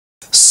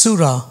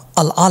Surah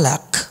Al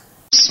Alaq.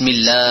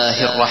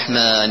 Bismillahir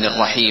Rahmanir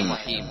Rahim.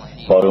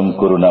 পরম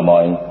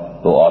করুণাময়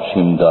ও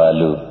অসীম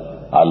দয়ালু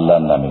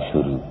আল্লাহর নামে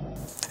শুরু।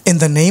 In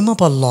the name of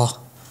Allah,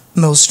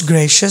 most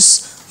gracious,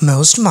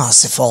 most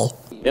merciful.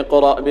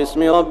 اقرأ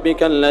باسم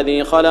ربك الذي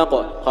خلق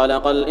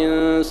خلق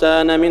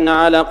الإنسان من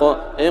علق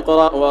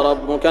اقرأ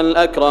وربك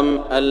الأكرم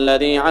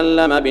الذي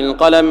علم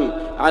بالقلم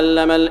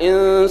علم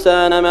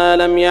الإنسان ما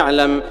لم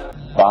يعلم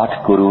পাঠ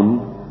করুন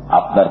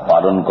আপনার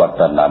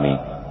পালনকর্তার নামে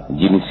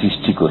যিনি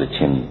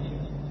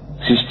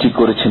সৃষ্টি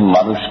করেছেন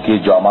মানুষকে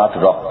জমাট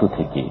রক্ত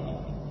থেকে।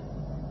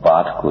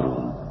 পাঠ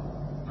করুন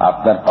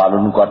আপনার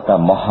পালনকর্তা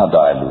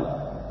মহাদয়ালু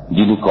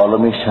যিনি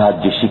কলমের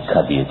সাহায্যে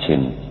শিক্ষা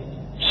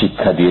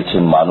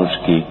দিয়েছেন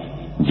মানুষকে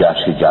যা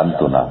সে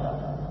জানত না।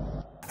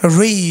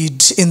 Read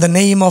in the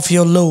name of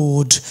your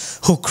Lord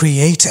who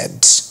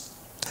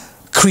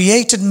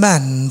created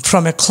man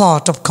from a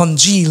clot of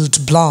congealed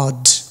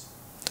blood.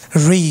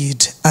 Read,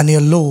 and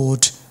your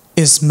Lord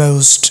is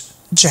most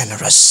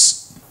generous.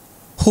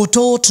 Who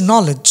taught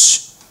knowledge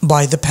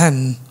by the pen,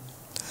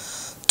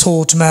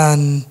 taught man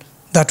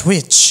that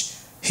which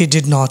he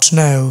did not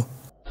know.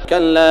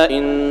 كلا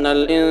إن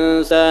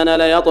الإنسان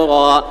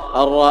ليطغى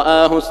أن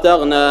رآه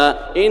استغنى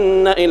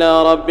إن إلى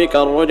ربك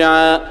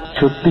الرجعى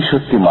সত্যি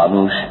সত্যি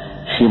মানুষ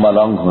সীমা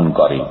লঙ্ঘন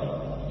করে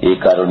এই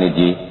কারণে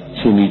যে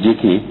সে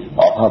নিজেকে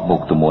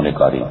অভাবমুক্ত মনে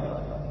করে।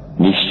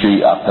 নিশ্চয়ই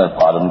আপনার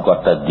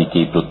পালনকর্তার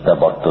দিকেই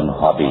প্রত্যাবর্তন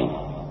হবে।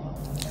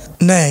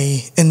 Nay,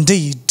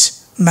 indeed,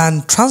 man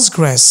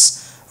transgress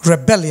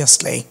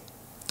rebelliously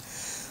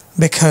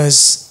because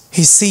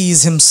he sees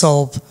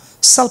himself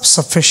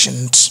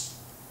self-sufficient.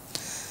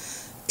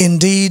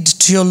 Indeed,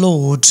 to your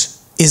Lord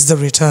is the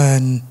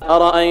return.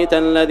 أرأيت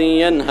الذي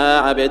ينهى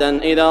عبدا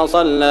إذا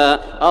صلى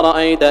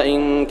أرأيت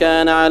إن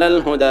كان على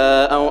الهدى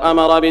أو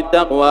أمر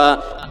بالتقوى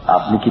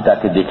আপনি কি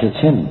তাকে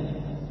দেখেছেন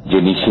যে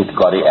নিষেধ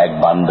করে এক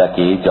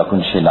বান্দাকে যখন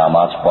সে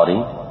নামাজ পড়ে?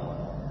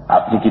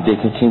 আপনি কি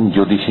দেখেছেন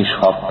যদি সে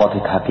সৎ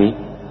পথে থাকে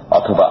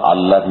অথবা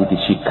আল্লাহর ভীতি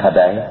শিক্ষা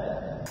দেয়?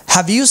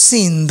 Have you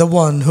seen the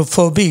one who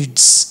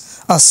forbids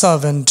a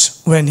servant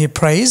when he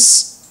prays?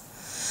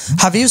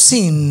 Have you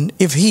seen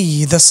if he,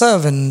 the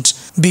servant,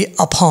 be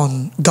upon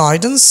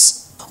guidance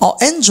or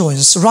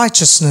enjoins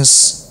righteousness?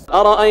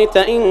 أرأيت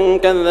إن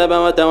كذب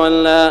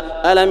وتولى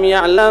ألم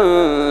يعلم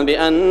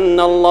بأن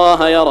الله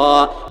يرى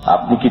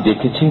আপনি কি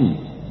দেখেছেন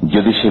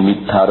যদি সে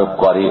মিথ্যা আরোপ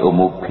করে ও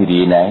মুখ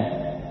ফিরিয়ে নেয়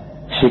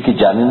সে কি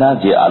জানে না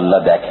যে আল্লাহ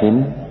দেখেন?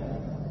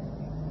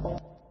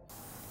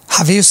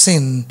 Have you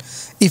seen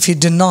if he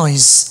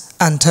denies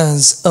and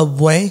turns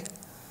away?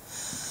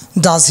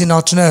 Does he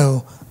not know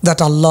that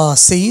Allah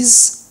sees?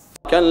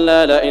 كلا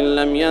لئن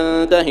لم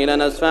ينته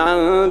لنسفعا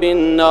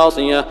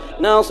بالناصية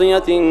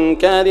ناصية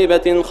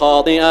كاذبة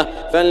خاطئة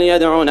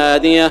فليدع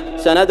نادية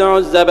سندع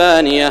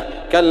الزبانية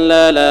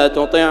كلا لا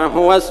تطعه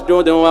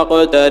واسجد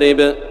واقترب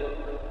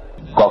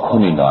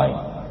কখনই নয়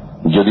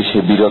যদি সে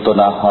বিরত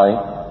না হয়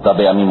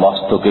তবে আমি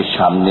মস্তকের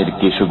সামনের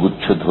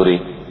কেশগুচ্ছ ধরে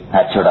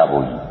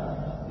হ্যাচড়াবই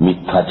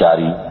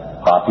মিথ্যাচারী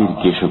পাপীর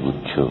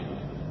কেশগুচ্ছ।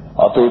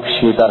 অতএব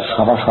সে তার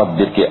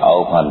সভাসদদেরকে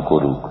আহ্বান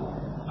করুক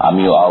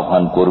আমিও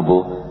আহ্বান করব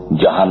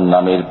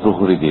জাহান্নামের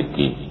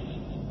প্রহরীদেরকে।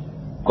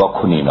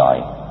 কখনই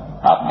নয়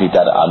আপনি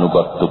তার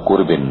আনুগত্য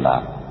করবেন না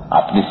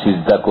আপনি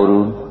সিজদা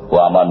করুন ও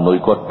আমার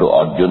নৈকট্য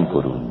অর্জন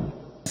করুন।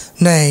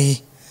 Nay,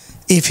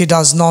 if he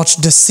does not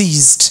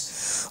desist,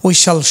 we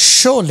shall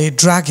surely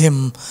drag him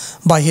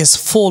by his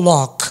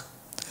forelock,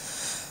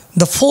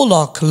 the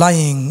forelock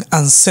lying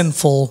and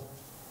sinful.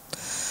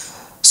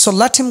 So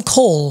let him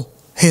call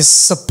his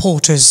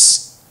supporters.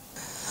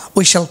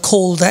 We shall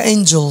call the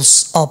angels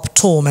of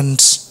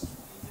torment.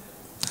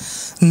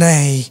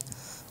 Nay,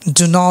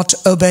 do not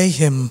obey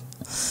him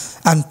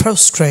and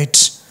prostrate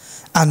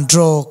and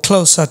draw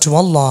closer to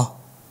Allah.